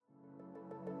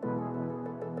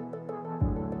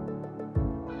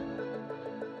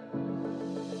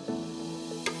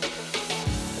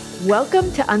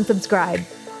Welcome to Unsubscribe.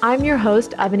 I'm your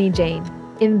host, Avani Jain.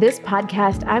 In this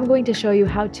podcast, I'm going to show you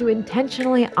how to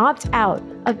intentionally opt out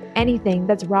of anything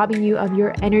that's robbing you of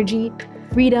your energy,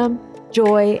 freedom,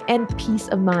 joy, and peace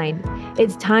of mind.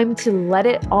 It's time to let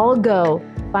it all go,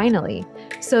 finally,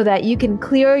 so that you can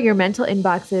clear your mental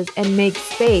inboxes and make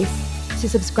space to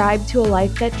subscribe to a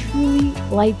life that truly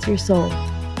lights your soul.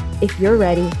 If you're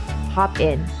ready, hop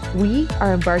in. We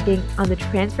are embarking on the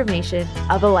transformation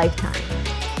of a lifetime.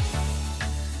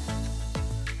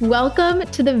 Welcome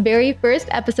to the very first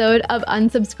episode of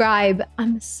Unsubscribe.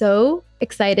 I'm so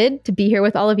excited to be here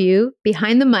with all of you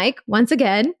behind the mic once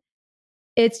again.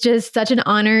 It's just such an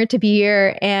honor to be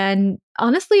here and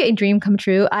honestly a dream come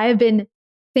true. I have been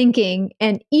thinking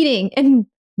and eating and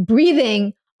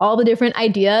breathing all the different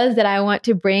ideas that I want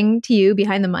to bring to you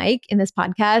behind the mic in this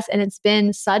podcast. And it's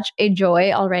been such a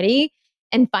joy already.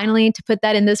 And finally, to put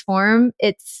that in this form,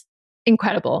 it's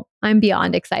incredible. I'm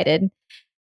beyond excited.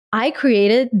 I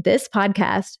created this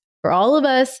podcast for all of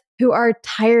us who are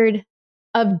tired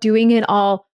of doing it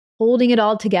all, holding it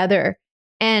all together,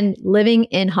 and living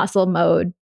in hustle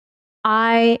mode.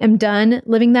 I am done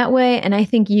living that way, and I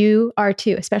think you are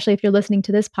too, especially if you're listening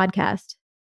to this podcast.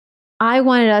 I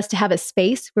wanted us to have a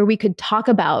space where we could talk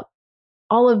about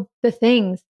all of the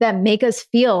things that make us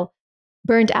feel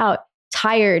burnt out,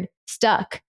 tired,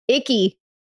 stuck, icky,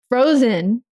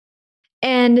 frozen,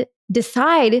 and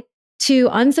decide to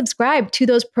unsubscribe to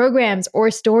those programs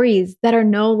or stories that are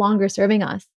no longer serving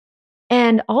us.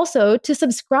 And also to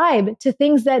subscribe to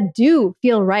things that do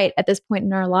feel right at this point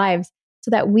in our lives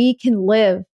so that we can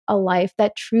live a life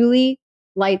that truly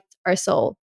lights our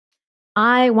soul.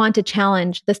 I want to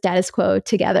challenge the status quo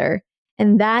together.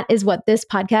 And that is what this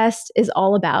podcast is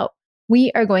all about.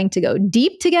 We are going to go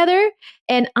deep together,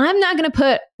 and I'm not going to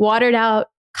put watered out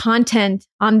content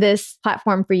on this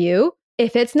platform for you.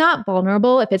 If it's not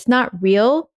vulnerable, if it's not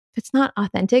real, if it's not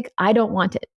authentic, I don't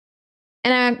want it.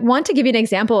 And I want to give you an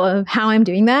example of how I'm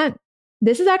doing that.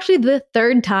 This is actually the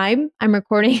third time I'm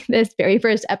recording this very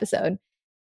first episode.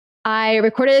 I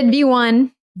recorded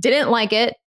V1, didn't like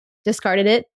it, discarded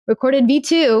it, recorded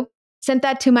V2, sent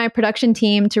that to my production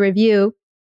team to review,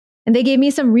 and they gave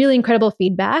me some really incredible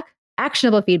feedback,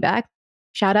 actionable feedback.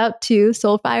 Shout out to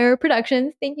Soulfire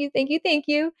Productions. Thank you, thank you, thank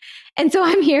you. And so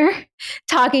I'm here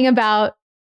talking about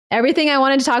everything I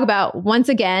wanted to talk about once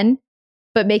again,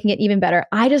 but making it even better.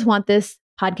 I just want this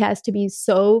podcast to be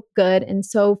so good and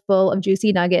so full of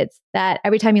juicy nuggets that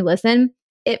every time you listen,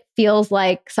 it feels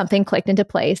like something clicked into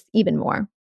place even more.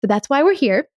 So that's why we're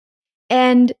here.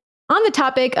 And on the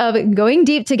topic of going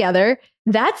deep together,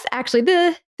 that's actually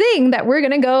the thing that we're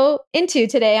going to go into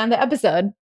today on the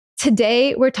episode.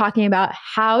 Today, we're talking about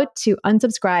how to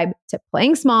unsubscribe to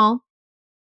playing small.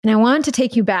 And I want to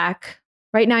take you back.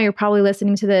 Right now, you're probably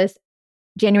listening to this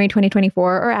January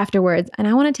 2024 or afterwards. And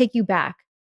I want to take you back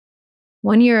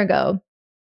 1 year ago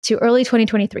to early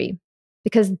 2023,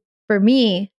 because for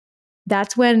me,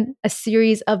 that's when a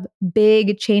series of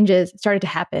big changes started to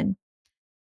happen.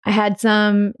 I had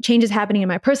some changes happening in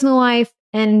my personal life.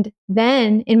 And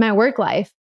then in my work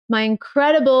life, my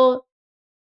incredible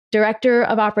director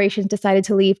of operations decided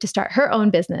to leave to start her own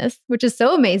business, which is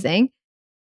so amazing.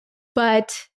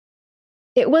 But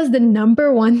it was the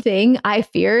number one thing I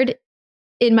feared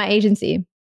in my agency.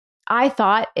 I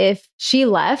thought if she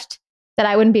left, that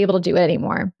I wouldn't be able to do it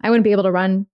anymore. I wouldn't be able to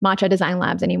run Matcha Design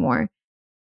Labs anymore.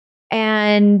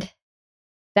 And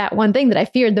that one thing that I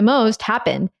feared the most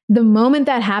happened. The moment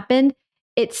that happened,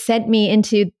 it sent me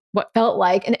into what felt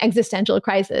like an existential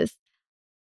crisis.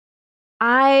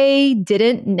 I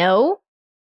didn't know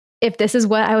if this is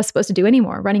what I was supposed to do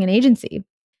anymore, running an agency.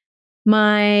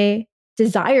 My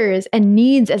desires and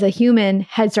needs as a human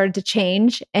had started to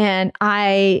change. And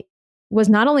I was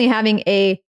not only having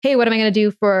a, hey, what am I going to do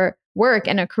for work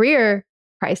and a career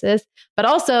crisis, but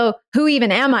also who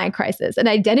even am I crisis, an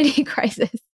identity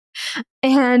crisis.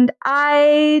 And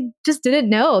I just didn't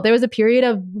know. There was a period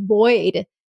of void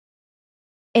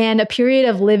and a period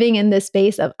of living in this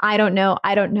space of I don't know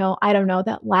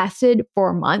that lasted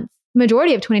for months,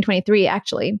 majority of 2023,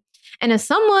 actually. And as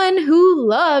someone who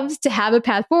loves to have a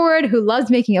path forward, who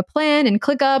loves making a plan in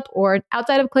ClickUp or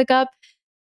outside of ClickUp,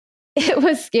 it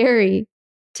was scary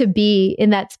to be in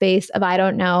that space of I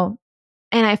don't know.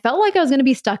 And I felt like I was going to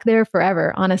be stuck there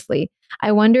forever, honestly.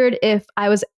 I wondered if I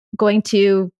was going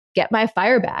to get my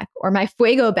fire back or my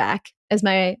fuego back, as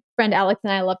my friend Alex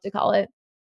and I love to call it.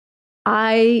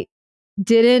 I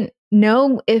didn't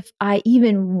know if I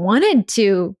even wanted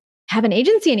to have an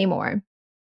agency anymore.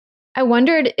 I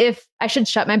wondered if I should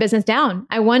shut my business down.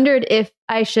 I wondered if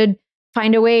I should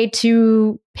find a way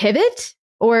to pivot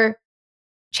or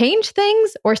change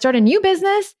things or start a new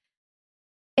business.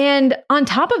 And on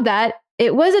top of that,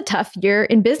 it was a tough year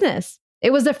in business.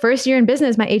 It was the first year in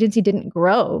business my agency didn't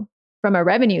grow from a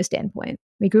revenue standpoint.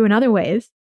 We grew in other ways.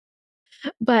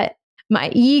 But my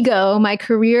ego, my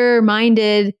career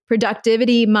minded,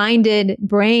 productivity minded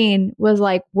brain was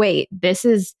like, wait, this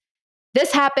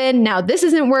happened. Now this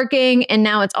isn't working. And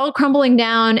now it's all crumbling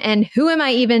down. And who am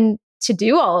I even to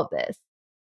do all of this?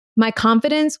 My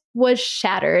confidence was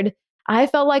shattered. I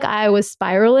felt like I was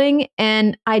spiraling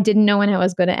and I didn't know when I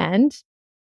was going to end.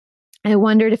 I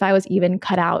wondered if I was even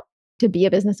cut out to be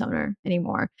a business owner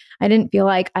anymore. I didn't feel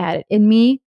like I had it in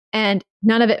me and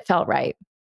none of it felt right.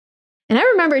 And I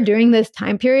remember during this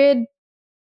time period,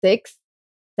 6,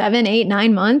 7, 8,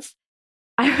 9 months,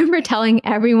 I remember telling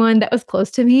everyone that was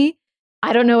close to me,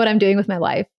 I don't know what I'm doing with my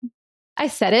life. I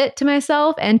said it to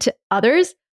myself and to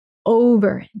others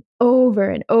over and over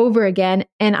and over again.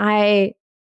 And I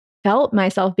felt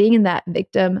myself being in that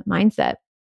victim mindset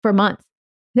for months.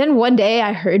 Then one day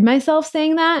I heard myself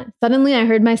saying that. Suddenly I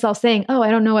heard myself saying, oh, I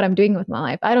don't know what I'm doing with my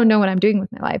life. I don't know what I'm doing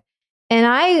with my life. And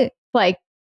I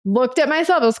looked at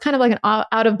myself. It was kind of like an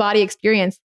out of body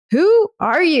experience. Who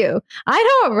are you?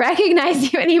 I don't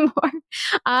recognize you anymore.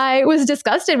 I was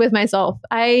disgusted with myself.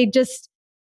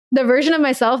 The version of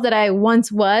myself that I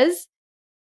once was,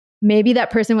 maybe that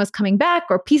person was coming back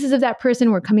or pieces of that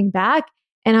person were coming back.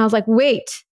 And I was like,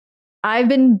 wait, I've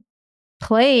been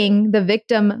playing the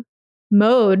victim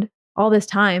mode all this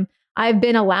time. I've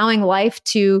been allowing life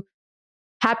to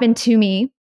happen to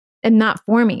me and not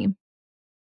for me.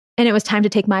 And it was time to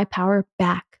take my power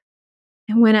back.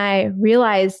 And when I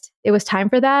realized it was time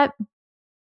for that,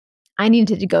 I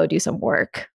needed to go do some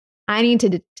work. I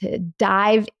needed to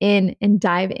dive in and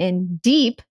dive in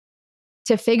deep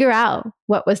to figure out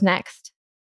what was next.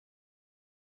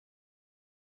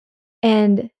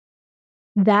 And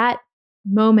that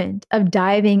moment of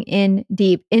diving in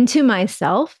deep into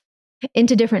myself,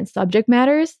 into different subject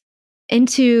matters,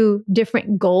 into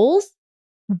different goals,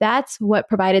 that's what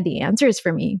provided the answers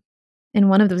for me. And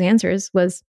one of those answers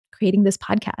was creating this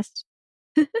podcast,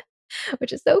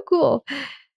 which is so cool.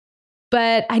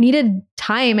 But I needed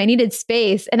time, I needed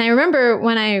space. And I remember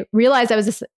when I realized I was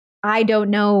this I don't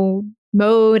know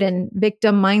mode and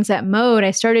victim mindset mode,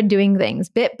 I started doing things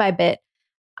bit by bit.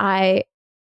 I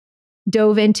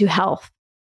dove into health.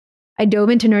 I dove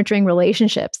into nurturing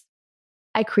relationships.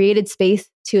 I created space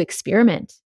to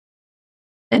experiment.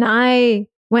 And I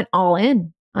went all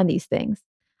in on these things.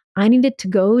 I needed to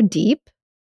go deep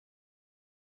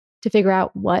to figure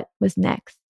out what was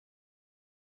next.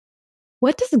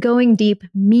 What does going deep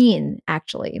mean,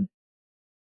 actually?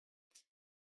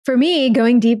 For me,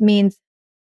 going deep means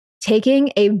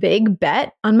taking a big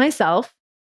bet on myself,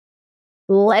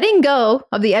 letting go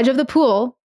of the edge of the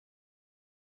pool,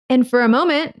 and for a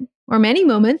moment or many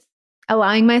moments,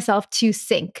 allowing myself to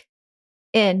sink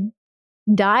in,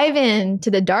 dive into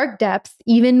the dark depths,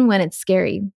 even when it's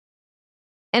scary.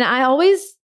 And I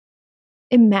always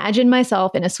imagine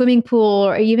myself in a swimming pool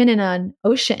or even in an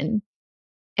ocean.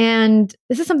 And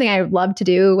this is something I loved to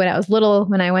do when I was little,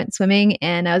 when I went swimming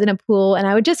and I was in a pool, and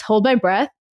I would just hold my breath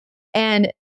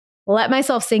and let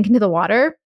myself sink into the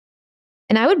water.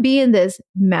 And I would be in this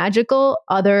magical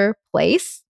other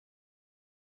place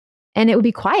and it would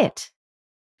be quiet.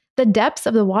 The depths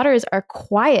of the waters are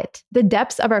quiet. The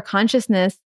depths of our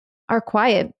consciousness are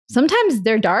quiet. Sometimes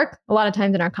they're dark. A lot of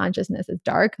times in our consciousness, it's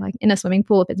dark. Like in a swimming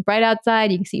pool, if it's bright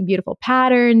outside, you can see beautiful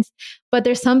patterns. But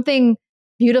there's something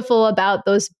beautiful about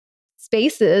those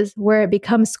spaces where it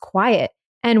becomes quiet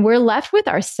and we're left with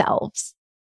ourselves.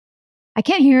 I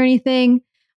can't hear anything.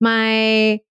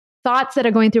 My thoughts that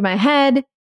are going through my head,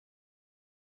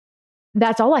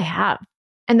 that's all I have.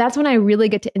 And that's when I really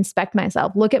get to inspect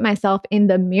myself, look at myself in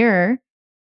the mirror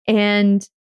and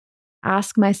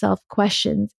ask myself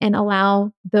questions and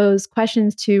allow those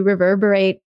questions to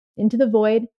reverberate into the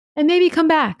void and maybe come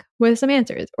back with some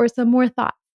answers or some more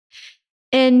thoughts.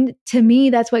 And to me,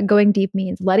 that's what going deep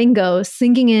means, letting go,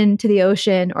 sinking into the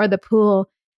ocean or the pool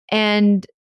and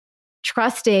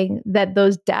trusting that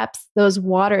those depths, those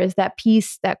waters, that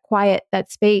peace, that quiet,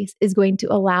 that space is going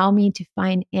to allow me to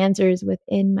find answers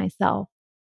within myself.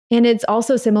 And it's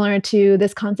also similar to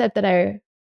this concept that I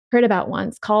heard about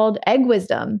once called egg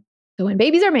wisdom. So when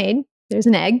babies are made, there's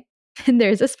an egg and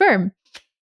there's a sperm.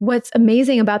 What's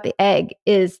amazing about the egg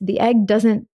is the egg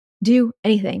doesn't do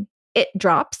anything. It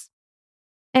drops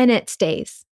and it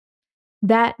stays.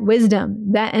 That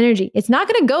wisdom, that energy, it's not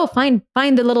going to go find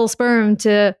the little sperm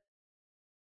to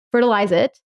fertilize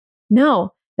it.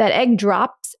 No, that egg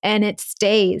drops and it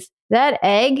stays. That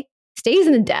egg stays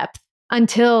in the depth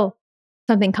until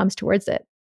something comes towards it.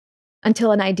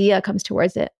 until an idea comes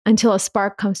towards it, until a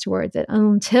spark comes towards it,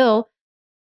 until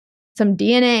some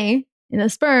DNA in a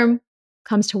sperm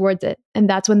comes towards it. And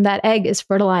that's when that egg is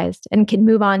fertilized and can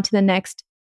move on to the next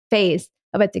phase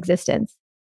of its existence.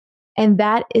 And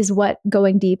that is what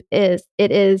going deep is.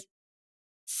 It is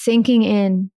sinking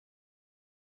in,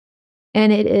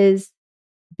 and it is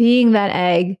being that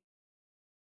egg,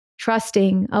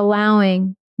 trusting,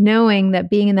 allowing, knowing that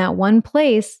being in that one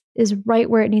place is right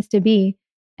where it needs to be.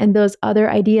 And those other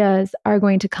ideas are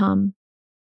going to come.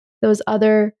 Those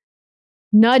other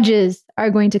nudges are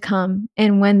going to come.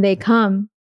 And when they come,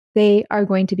 they are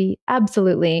going to be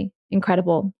absolutely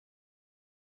incredible.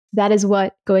 That is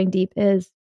what going deep is.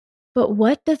 But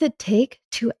what does it take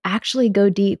to actually go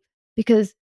deep?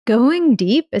 Because going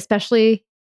deep, especially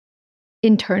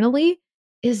internally,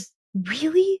 is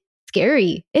really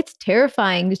scary. It's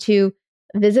terrifying to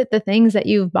visit the things that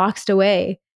you've boxed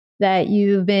away, that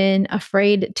you've been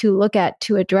afraid to look at,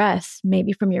 to address,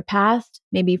 maybe from your past,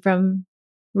 maybe from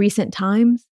recent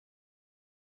times.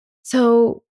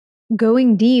 So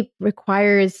going deep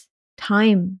requires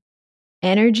time,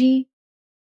 energy,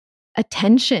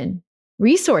 attention,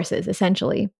 resources,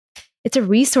 essentially. It's a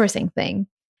resourcing thing.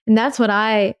 And that's what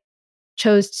I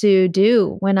chose to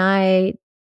do when I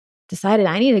decided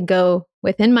I need to go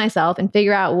within myself and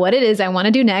figure out what it is I want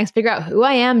to do next, figure out who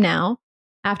I am now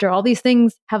after all these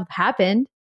things have happened,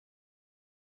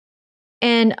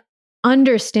 and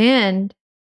understand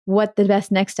what the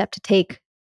best next step to take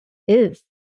is.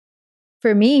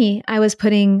 For me, I was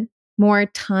putting more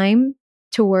time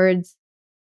towards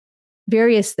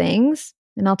various things,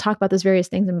 and I'll talk about those various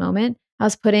things in a moment. I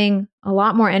was putting a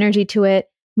lot more energy to it.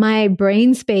 My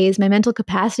brain space, my mental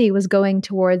capacity was going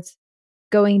towards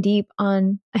going deep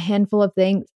on a handful of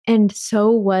things. And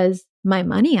so was my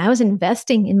money. I was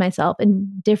investing in myself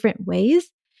in different ways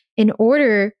in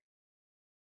order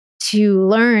to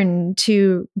learn,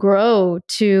 to grow,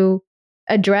 to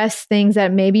address things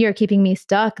that maybe are keeping me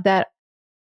stuck, that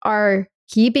are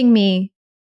keeping me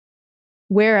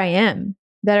where I am,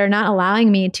 that are not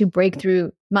allowing me to break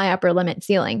through my upper limit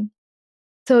ceiling.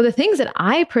 So the things that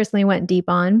I personally went deep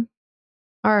on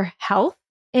are health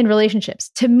and relationships.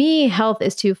 To me, health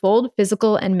is twofold,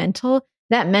 physical and mental.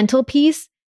 That mental piece,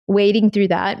 wading through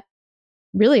that,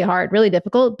 really hard, really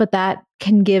difficult, but that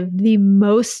can give the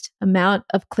most amount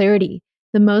of clarity,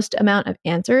 the most amount of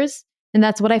answers. And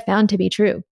that's what I found to be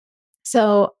true.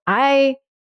 So I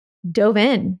dove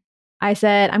in. I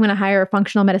said, I'm going to hire a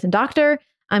functional medicine doctor.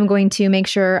 I'm going to make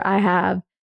sure I have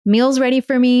meals ready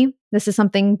for me. This is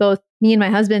something both me and my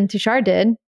husband, Tushar,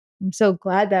 did. I'm so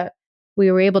glad that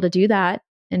we were able to do that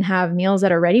and have meals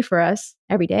that are ready for us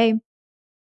every day.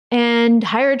 And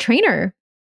hire a trainer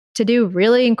to do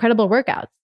really incredible workouts.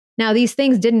 Now, these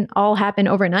things didn't all happen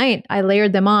overnight. I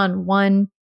layered them on one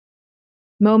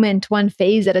moment, one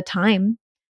phase at a time.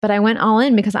 But I went all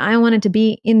in because I wanted to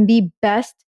be in the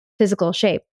best physical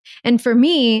shape. And for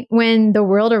me, when the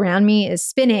world around me is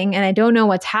spinning and I don't know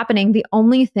what's happening, the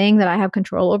only thing that I have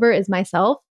control over is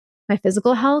myself, my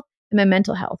physical health, and my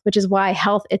mental health, which is why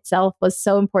health itself was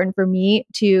so important for me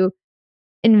to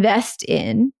invest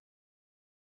in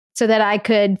so that I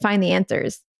could find the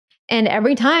answers. And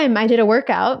every time I did a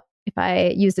workout, if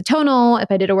I used a tonal,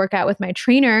 if I did a workout with my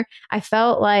trainer, I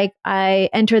felt like I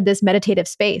entered this meditative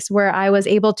space where I was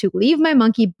able to leave my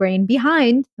monkey brain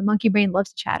behind. The monkey brain loves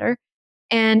to chatter,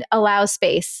 and allow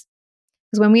space.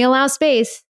 Because when we allow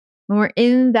space, when we're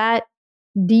in that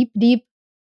deep, deep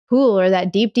pool or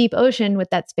that deep, deep ocean with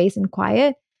that space and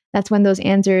quiet, that's when those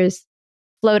answers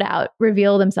float out,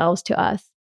 reveal themselves to us.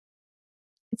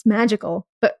 It's magical.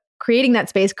 But creating that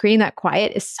space, creating that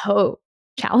quiet is so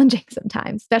challenging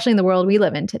sometimes, especially in the world we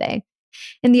live in today.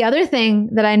 And the other thing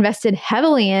that I invested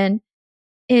heavily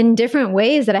in different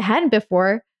ways that I hadn't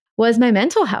before, was my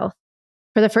mental health.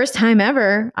 For the first time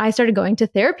ever, I started going to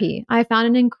therapy. I found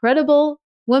an incredible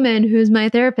woman who's my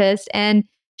therapist, and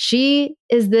she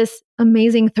is this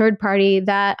amazing third party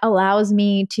that allows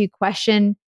me to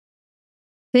question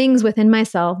things within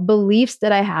myself, beliefs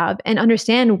that I have, and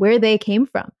understand where they came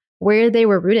from, where they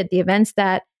were rooted, the events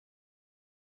that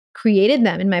created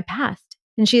them in my past.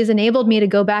 And she has enabled me to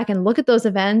go back and look at those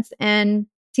events and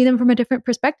see them from a different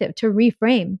perspective, to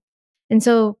reframe. And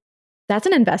so that's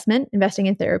an investment, investing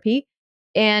in therapy.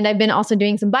 And I've been also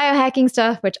doing some biohacking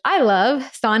stuff, which I love,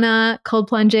 sauna, cold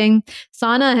plunging.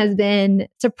 Sauna has been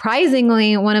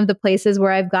surprisingly one of the places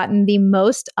where I've gotten the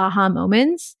most aha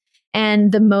moments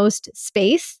and the most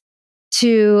space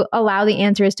to allow the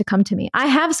answers to come to me. I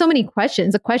have so many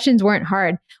questions. The questions weren't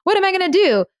hard. What am I going to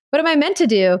do? What am I meant to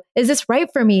do? Is this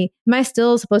right for me? Am I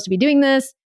still supposed to be doing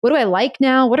this? what do I like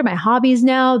now? What are my hobbies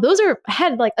now? I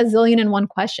had like a zillion and one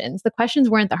questions. The questions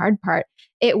weren't the hard part.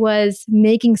 It was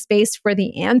making space for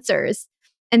the answers.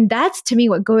 And that's to me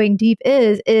what going deep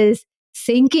is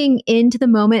sinking into the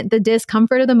moment, the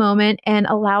discomfort of the moment, and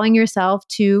allowing yourself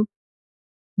to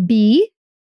be,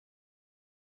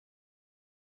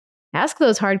 ask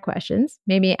those hard questions,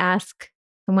 maybe ask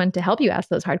someone to help you ask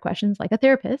those hard questions, like a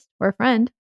therapist or a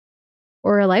friend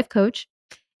or a life coach,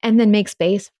 and then make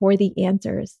space for the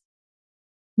answers.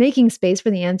 Making space for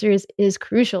the answers is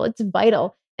crucial. It's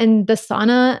vital. And the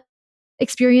sauna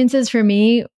experiences for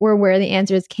me were where the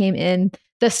answers came in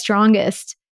the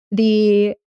strongest,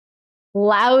 the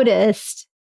loudest.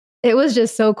 It was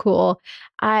just so cool.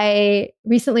 I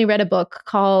recently read a book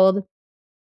called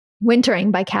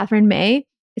Wintering by Catherine May.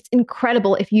 It's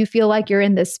incredible if you feel like you're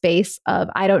in this space of,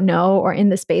 I don't know, or in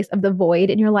the space of the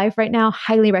void in your life right now.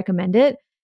 Highly recommend it.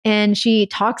 And she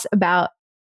talks about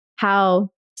how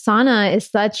sauna is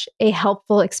such a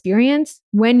helpful experience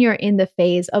when you're in the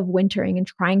phase of wintering and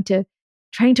trying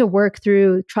to work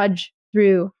through, trudge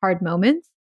through hard moments.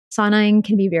 Saunaing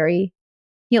can be very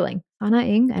healing.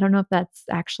 Saunaing, I don't know if that's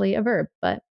actually a verb,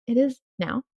 but it is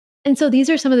now. And so these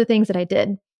are some of the things that I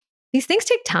did. These things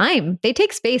take time. They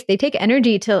take space. They take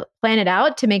energy to plan it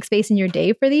out, to make space in your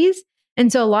day for these.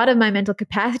 And so a lot of my mental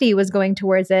capacity was going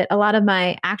towards it. A lot of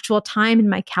my actual time in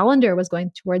my calendar was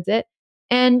going towards it.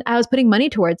 And I was putting money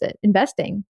towards it,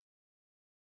 investing.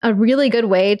 A really good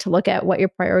way to look at what your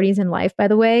priorities in life, by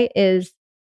the way, is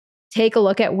take a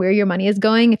look at where your money is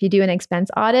going. If you do an expense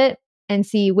audit and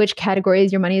see which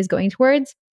categories your money is going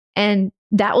towards, and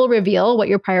that will reveal what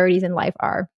your priorities in life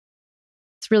are.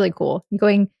 It's really cool. You're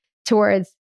going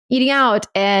towards eating out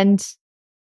and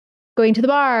going to the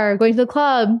bar, going to the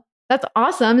club. That's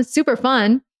awesome. It's super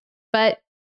fun, but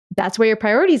that's where your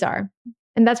priorities are.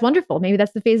 And that's wonderful. Maybe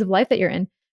that's the phase of life that you're in.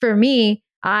 For me,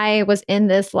 I was in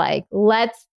this like,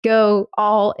 let's go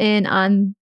all in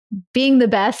on being the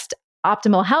best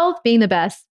optimal health, being the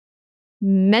best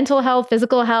mental health,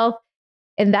 physical health.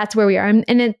 And that's where we are.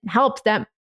 And it helps that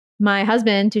my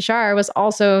husband, Tushar, was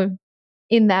also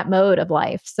in that mode of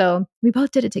life. So we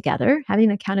both did it together. Having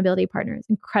an accountability partner is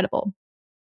incredible.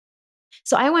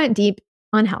 So I went deep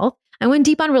on health. I went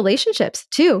deep on relationships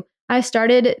too. I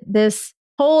started this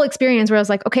whole experience where I was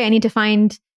like, okay, I need to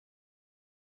find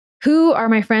who are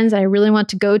my friends that I really want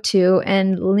to go to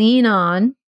and lean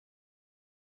on.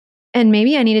 And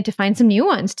maybe I needed to find some new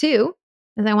ones too,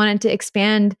 as I wanted to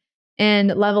expand and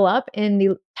level up in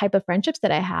the type of friendships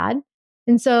that I had.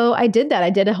 And so I did that.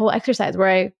 I did a whole exercise where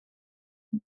I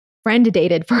friend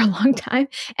dated for a long time.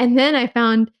 And then I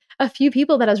found a few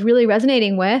people that I was really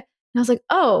resonating with. And I was like,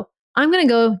 oh, I'm going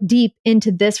to go deep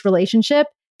into this relationship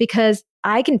because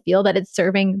I can feel that it's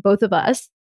serving both of us.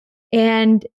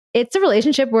 And it's a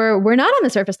relationship where we're not on the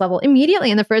surface level.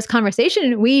 Immediately in the first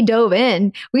conversation, we dove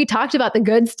in. We talked about the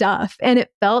good stuff and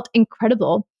it felt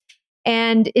incredible.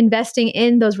 And investing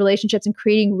in those relationships and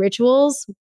creating rituals,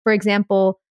 for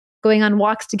example, going on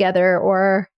walks together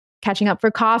or catching up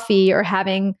for coffee or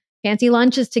having fancy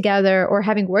lunches together or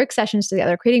having work sessions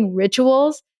together, creating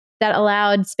rituals that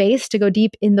allowed space to go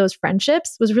deep in those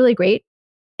friendships was really great.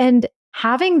 And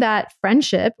having that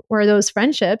friendship or those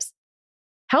friendships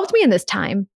helped me in this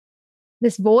time,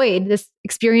 this void, this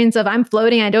experience of I'm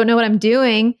floating, I don't know what I'm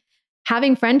doing,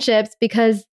 having friendships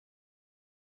because,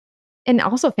 and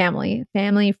also family,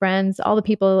 friends, all the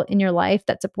people in your life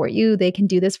that support you, they can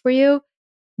do this for you.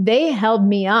 They held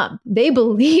me up. They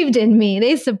believed in me.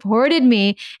 They supported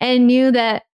me and knew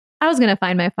that I was going to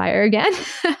find my fire again.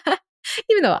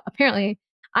 Even though apparently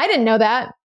I didn't know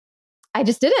that. I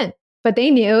just didn't. But they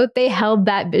knew, they held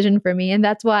that vision for me. And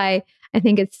that's why I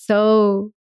think it's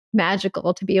so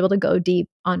magical to be able to go deep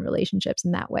on relationships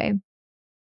in that way.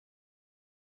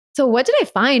 So, what did I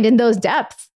find in those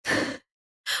depths?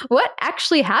 What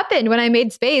actually happened when I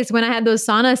made space, when I had those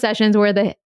sauna sessions where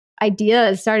the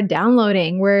ideas started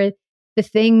downloading, where the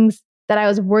things that I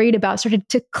was worried about started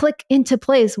to click into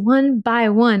place one by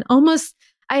one? Almost,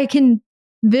 I can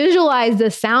visualize the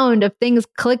sound of things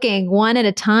clicking one at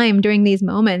a time during these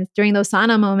moments, during those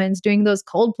sauna moments, during those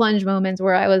cold plunge moments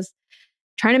where I was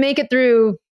trying to make it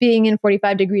through being in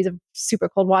 45 degrees of super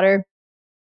cold water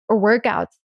or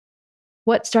workouts.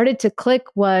 What started to click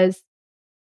was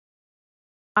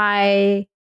I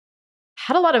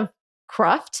had a lot of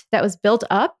cruft that was built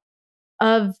up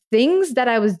of things that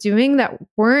I was doing that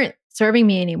weren't serving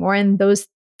me anymore. And those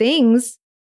things,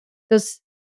 those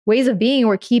ways of being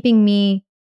were keeping me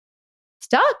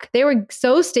stuck. They were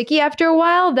so sticky after a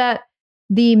while that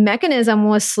the mechanism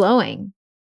was slowing.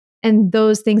 And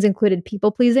those things included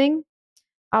people pleasing,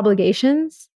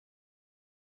 obligations,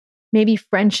 maybe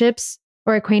friendships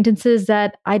or acquaintances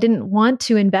that I didn't want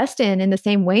to invest in the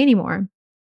same way anymore.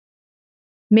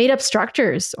 Made up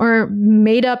structures or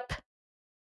made up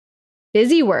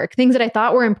busy work, things that I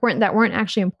thought were important that weren't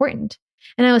actually important.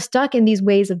 And I was stuck in these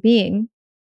ways of being,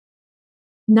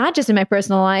 not just in my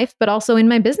personal life, but also in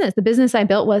my business. The business I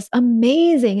built was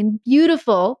amazing and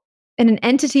beautiful and an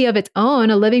entity of its own,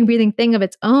 a living, breathing thing of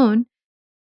its own.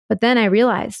 But then I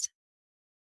realized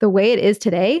the way it is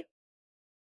today,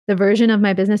 the version of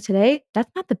my business today,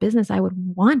 that's not the business I would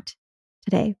want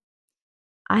today.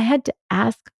 I had to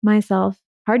ask myself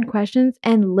hard questions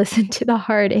and listen to the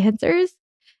hard answers.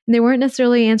 And they weren't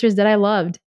necessarily answers that I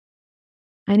loved.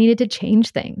 I needed to change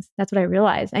things. That's what I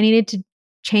realized. I needed to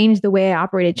change the way I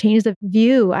operated, change the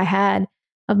view I had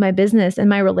of my business and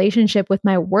my relationship with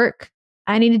my work.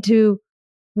 I needed to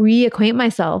reacquaint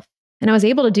myself. And I was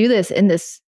able to do this in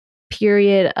this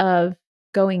period of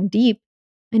going deep.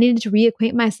 I needed to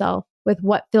reacquaint myself with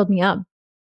what filled me up,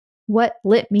 what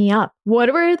lit me up.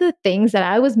 What were the things that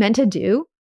I was meant to do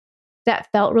that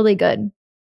felt really good?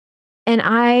 And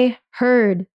I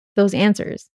heard those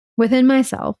answers within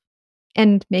myself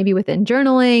and maybe within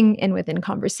journaling and within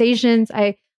conversations.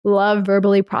 I love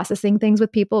verbally processing things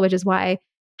with people, which is why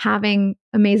having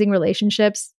amazing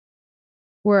relationships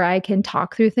where I can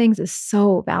talk through things is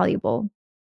so valuable.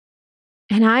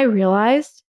 And I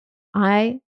realized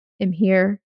I am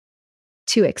here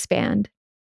to expand.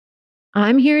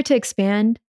 I'm here to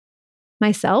expand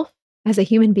myself as a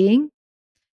human being,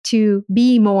 to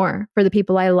be more for the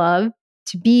people I love,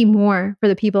 to be more for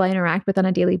the people I interact with on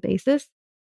a daily basis.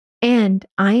 And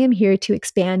I am here to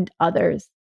expand others.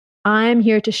 I'm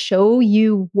here to show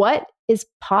you what is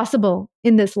possible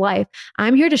in this life.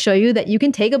 I'm here to show you that you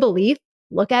can take a belief,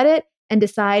 look at it, and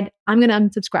decide, I'm going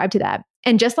to unsubscribe to that.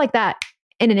 And just like that,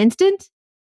 in an instant,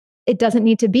 it doesn't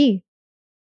need to be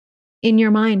in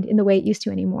your mind in the way it used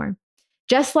to anymore.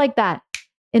 Just like that,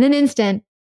 in an instant,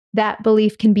 that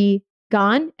belief can be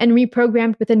gone and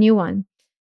reprogrammed with a new one.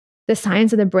 The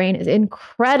science of the brain is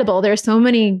incredible. There are so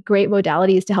many great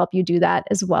modalities to help you do that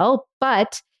as well.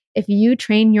 But if you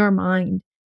train your mind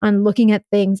on looking at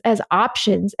things as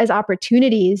options, as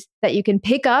opportunities that you can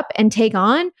pick up and take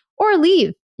on or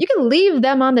leave, you can leave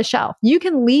them on the shelf. You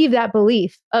can leave that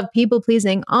belief of people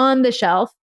pleasing on the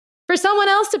shelf for someone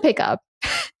else to pick up.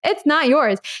 It's not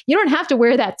yours. You don't have to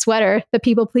wear that sweater, the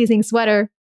people pleasing sweater.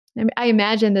 I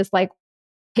imagine this like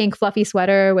pink fluffy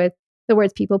sweater with the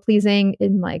words people pleasing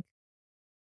in like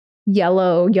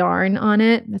yellow yarn on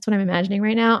it. That's what I'm imagining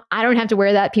right now. I don't have to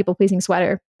wear that people pleasing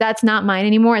sweater. That's not mine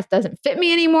anymore. It doesn't fit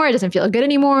me anymore. It doesn't feel good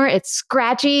anymore. It's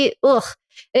scratchy. Ugh.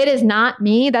 It is not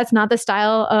me. That's not the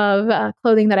style of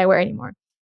clothing that I wear anymore.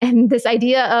 And this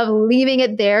idea of leaving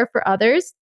it there for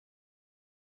others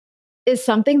is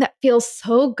something that feels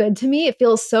so good to me. It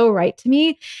feels so right to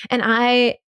me. And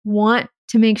I want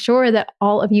to make sure that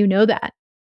all of you know that.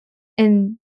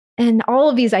 And all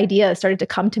of these ideas started to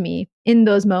come to me in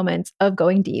those moments of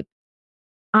going deep.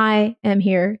 I am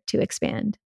here to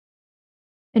expand.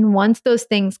 And once those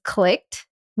things clicked,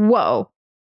 whoa,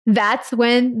 that's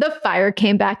when the fire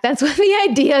came back. That's when the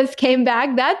ideas came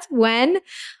back. That's when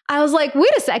I was like,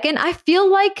 wait a second, I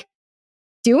feel like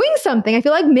doing something. I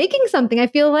feel like making something. I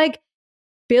feel like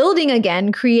building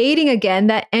again, creating again.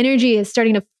 That energy is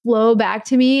starting to flow back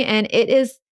to me, and it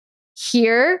is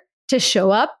here to show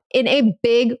up in a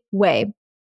big way.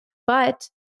 But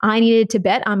I needed to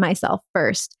bet on myself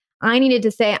first. I needed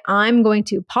to say, I'm going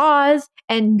to pause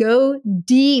and go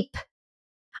deep.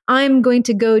 I'm going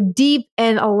to go deep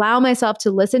and allow myself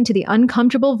to listen to the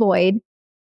uncomfortable void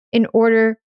in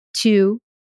order to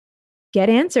get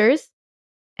answers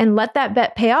and let that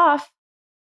bet pay off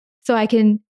so I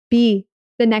can be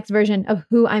the next version of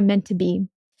who I'm meant to be.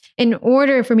 In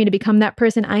order for me to become that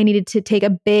person, I needed to take a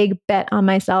big bet on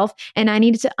myself, and I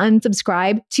needed to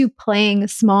unsubscribe to playing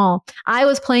small. I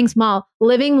was playing small,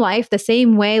 living life the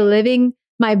same way, living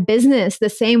my business the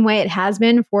same way it has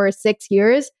been for 6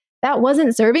 years. That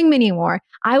wasn't serving me anymore.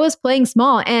 I was playing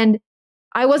small and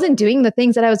I wasn't doing the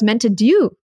things that I was meant to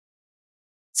do.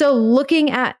 So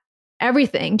looking at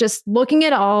everything, just looking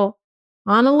at all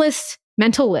on a list,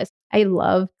 mental list. I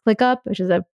love ClickUp, which is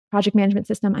a project management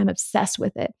system. I'm obsessed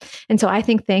with it. And so I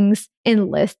think things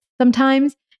in lists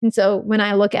sometimes. And so when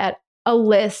I look at a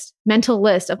list, mental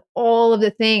list of all of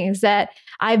the things that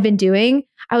I've been doing,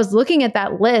 I was looking at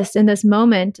that list in this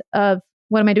moment of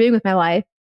what am I doing with my life,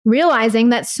 realizing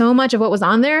that so much of what was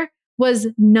on there was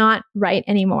not right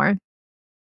anymore.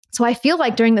 So I feel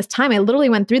like during this time, I literally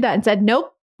went through that and said,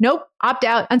 nope, nope, opt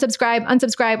out, unsubscribe,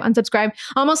 unsubscribe, unsubscribe.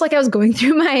 Almost like I was going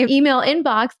through my email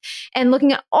inbox and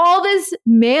looking at all this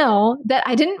mail that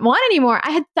I didn't want anymore.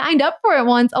 I had signed up for it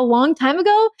once a long time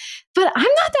ago, but I'm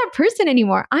not that person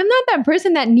anymore. I'm not that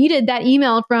person that needed that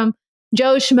email from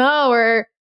Joe Schmo or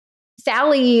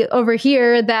Sally over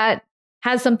here that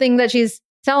has something that she's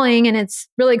selling and it's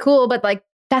really cool, but like,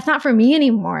 that's not for me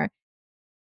anymore.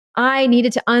 I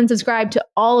needed to unsubscribe to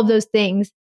all of those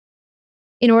things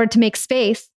in order to make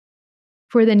space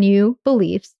for the new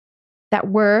beliefs that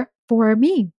were for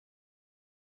me.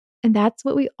 And that's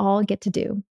what we all get to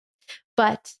do.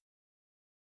 But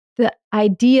the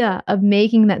idea of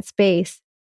making that space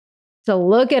to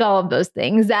look at all of those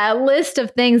things, that list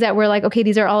of things that we're like, okay,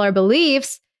 these are all our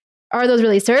beliefs. Are those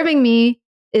really serving me?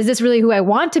 Is this really who I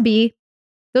want to be?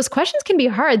 Those questions can be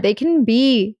hard. They can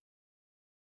be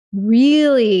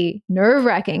really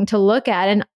nerve-wracking to look at.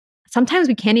 And sometimes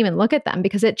we can't even look at them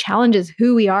because it challenges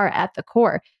who we are at the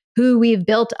core, who we've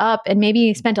built up and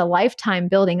maybe spent a lifetime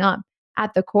building up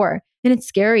at the core. And it's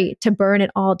scary to burn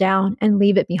it all down and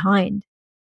leave it behind.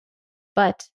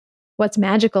 But what's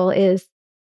magical is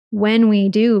when we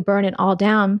do burn it all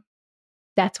down,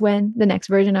 that's when the next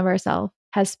version of ourselves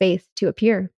has space to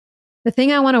appear. The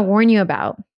thing I want to warn you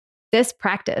about, this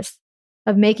practice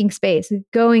of making space,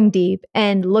 going deep,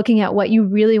 and looking at what you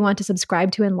really want to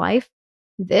subscribe to in life,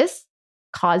 this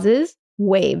causes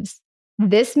waves.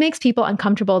 This makes people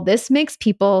uncomfortable. This makes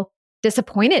people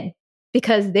disappointed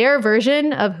because their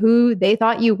version of who they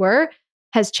thought you were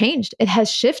has changed. It has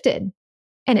shifted,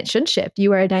 and it should shift.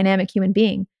 You are a dynamic human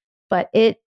being, but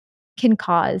it can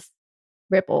cause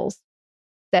ripples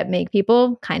that make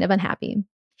people kind of unhappy.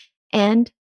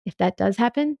 And if that does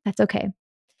happen, that's okay.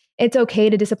 It's okay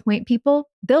to disappoint people.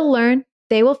 They'll learn,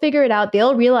 they will figure it out.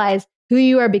 They'll realize who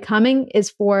you are becoming is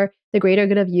for the greater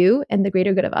good of you and the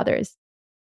greater good of others.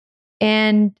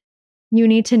 And you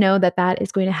need to know that that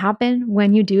is going to happen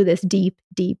when you do this deep,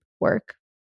 deep work.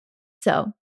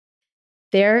 So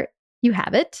there you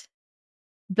have it.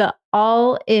 The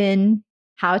all in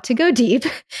how to go deep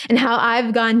and how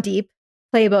I've gone deep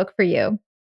playbook for you.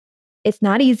 It's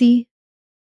not easy.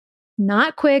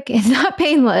 Not quick, it's not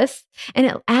painless, and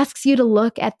it asks you to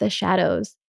look at the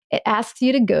shadows. It asks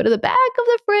you to go to the back of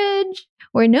the fridge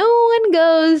where no one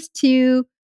goes to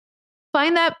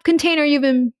find that container you've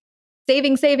been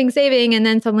saving, and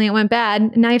then suddenly it went bad,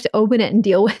 and now you have to open it and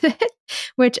deal with it,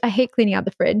 which I hate cleaning out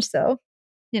the fridge, so,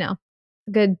 a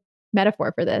good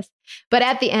metaphor for this. But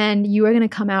at the end, you are going to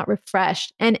come out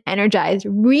refreshed and energized,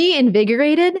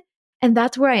 reinvigorated, and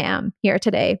that's where I am here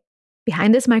today,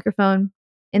 behind this microphone,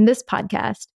 in this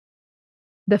podcast.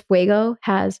 The fuego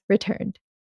has returned.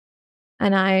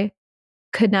 And I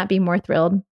could not be more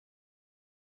thrilled.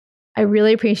 I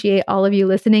really appreciate all of you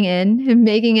listening in and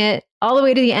making it all the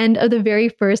way to the end of the very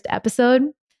first episode.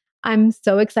 I'm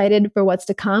so excited for what's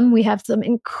to come. We have some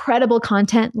incredible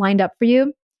content lined up for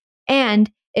you. And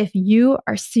if you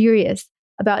are serious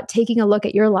about taking a look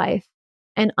at your life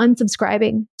and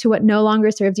unsubscribing to what no longer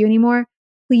serves you anymore,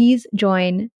 please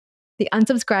join the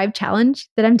Unsubscribe Challenge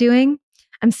that I'm doing.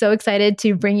 I'm so excited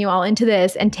to bring you all into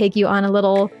this and take you on a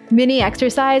little mini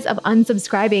exercise of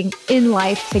unsubscribing in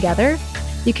life together.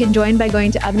 You can join by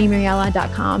going to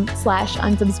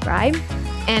avnimiriela.com/unsubscribe,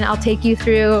 and I'll take you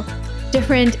through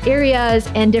different areas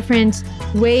and different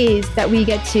ways that we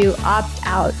get to opt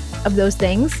out of those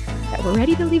things that we're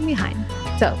ready to leave behind.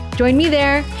 So join me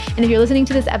there. And if you're listening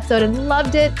to this episode and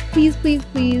loved it, please, please,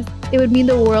 please, it would mean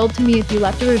the world to me if you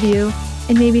left a review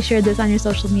and maybe shared this on your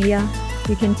social media.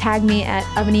 You can tag me at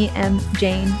Avani M.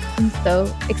 Jain. I'm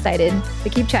so excited to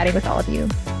keep chatting with all of you.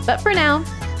 But for now,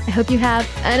 I hope you have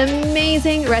an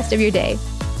amazing rest of your day.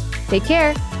 Take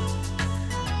care.